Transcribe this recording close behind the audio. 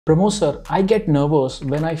Pramod sir, I get nervous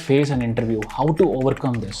when I face an interview. How to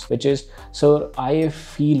overcome this? Which is, sir, I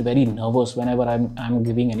feel very nervous whenever I'm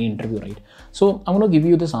giving any interview, right? So I'm going to give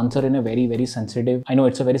you this answer in a very sensitive, I know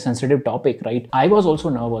it's a very sensitive topic, right? I was also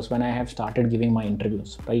nervous when I have started giving my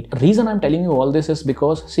interviews, right? The reason I'm telling you all this is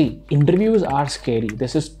because, see, interviews are scary.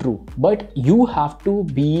 This is true. But you have to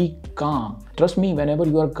be calm. Trust me, whenever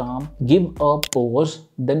you are calm, give a pause,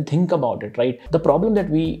 then think about it, right? The problem that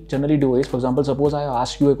we generally do is, for example, suppose I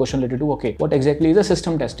ask you a question related to, okay, what exactly is a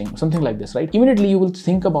system testing? Something like this, right? Immediately you will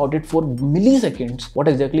think about it for milliseconds, what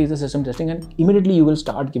exactly is the system testing, and immediately you will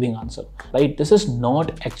start giving answer, right? This is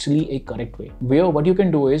not actually a correct way. Where what you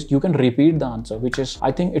can do is, you can repeat the answer, which is,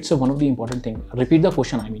 I think it's one of the important things. Repeat the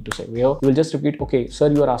question, I mean to say, where you will just repeat, okay,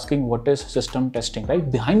 sir, you are asking what is system testing,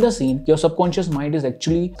 right? Behind the scene, your subconscious mind is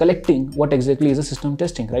actually collecting what exactly is a system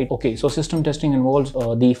testing, right? Okay, so system testing involves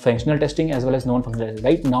the functional testing as well as non-functional testing,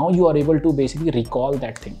 right? Now you are able to basically recall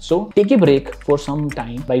that thing. So take a break for some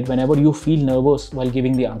time, right? Whenever you feel nervous while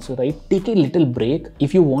giving the answer, right? Take a little break.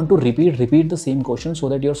 If you want to repeat the same question so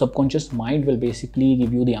that your subconscious mind will basically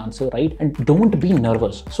give you the answer, right? And don't be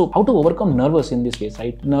nervous. So how to overcome nervous in this case,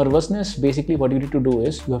 right? Nervousness, basically what you need to do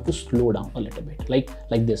is you have to slow down a little bit,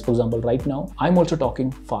 like this. For example, right now I'm also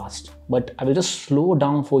talking fast, but I will just slow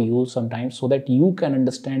down for you sometimes so that you can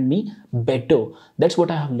understand me better. That's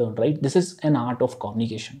what I have learned, right? This is an art of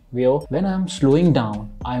communication, where when I'm slowing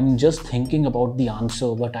down, I'm just thinking about the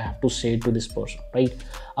answer, what I have to say to this person, right?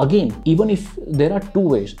 Again, even if there are two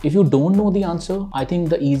ways, if you don't know the answer, I think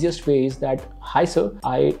the easiest way is that, hi sir,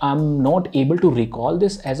 I am not able to recall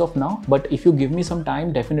this as of now, but if you give me some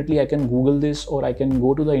time, definitely I can Google this, or I can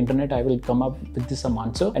go to the internet, I will come up with this some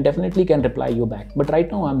answer and definitely can reply you back. But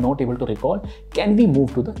right now I'm not able to recall. Can we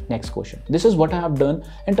move to the next question? This is what I have done,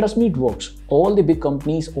 and trust me, it works. All the big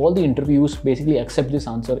companies, all the interviews basically accept this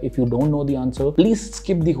answer. If you don't know the answer, please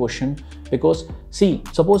skip the question, because see,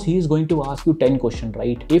 suppose he is going to ask you 10 questions,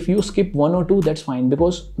 right? If you skip one or two, that's fine,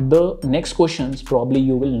 because the next questions probably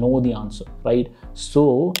you will know the answer, right?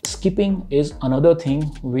 So skipping is another thing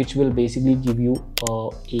which will basically give you a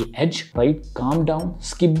edge, right? Calm down,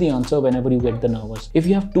 skip the answer whenever you get the nervous. If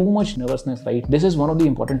you have too much nervousness, right, this is one of the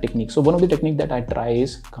important techniques. So one of the technique that I try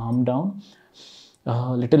is calm down,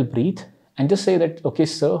 little breathe, and just say that, okay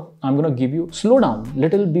sir, I'm gonna give you, slow down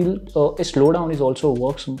little bit. A slow down is also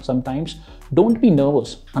works sometimes. Don't be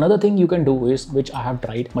nervous. Another thing you can do is, which I have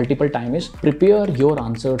tried multiple times, is prepare your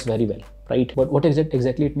answers very well, right? But what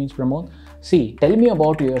exactly it means, Pramod? See, tell me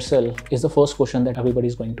about yourself is the first question that everybody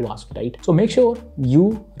is going to ask, right? So make sure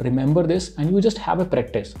you remember this and you just have a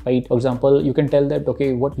practice, right? For example, you can tell that,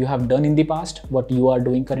 okay, what you have done in the past, what you are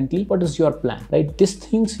doing currently, what is your plan, right? These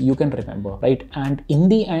things you can remember, right? And in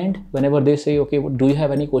the end, whenever they say, okay, do you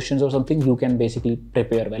have any questions or something, you can basically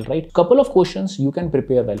prepare well, right? Couple of questions you can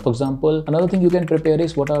prepare well. For example, another thing you can prepare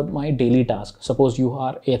is, what are my daily tasks? Suppose you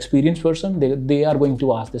are an experienced person, they are going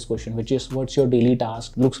to ask this question, which is, what's your daily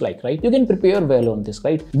task looks like, right? You can prepare well on this,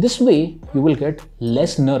 right? This way you will get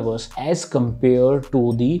less nervous as compared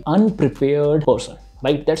to the unprepared person,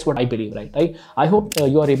 right? That's what I believe, right? I hope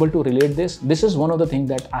you are able to relate this. This is one of the things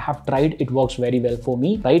that I have tried. It works very well for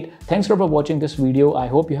me, right? Thanks for watching this video. I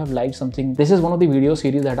hope you have liked something. This is one of the video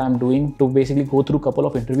series that I'm doing to basically go through a couple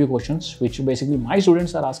of interview questions, which basically my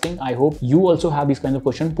students are asking. I hope you also have these kinds of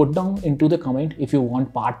questions. Put down into the comment if you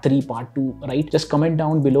want part 3, part 2, right? Just comment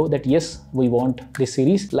down below that, yes, we want this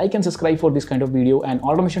series. Like and subscribe for this kind of video. And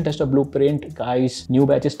Automation Tester Blueprint, guys, new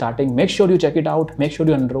batch is starting. Make sure you check it out. Make sure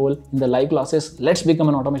you enroll in the live classes. Let's become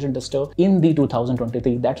an automation tester in the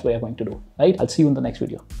 2023. That's what we're going to do, right? I'll see you in the next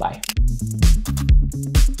video. Bye.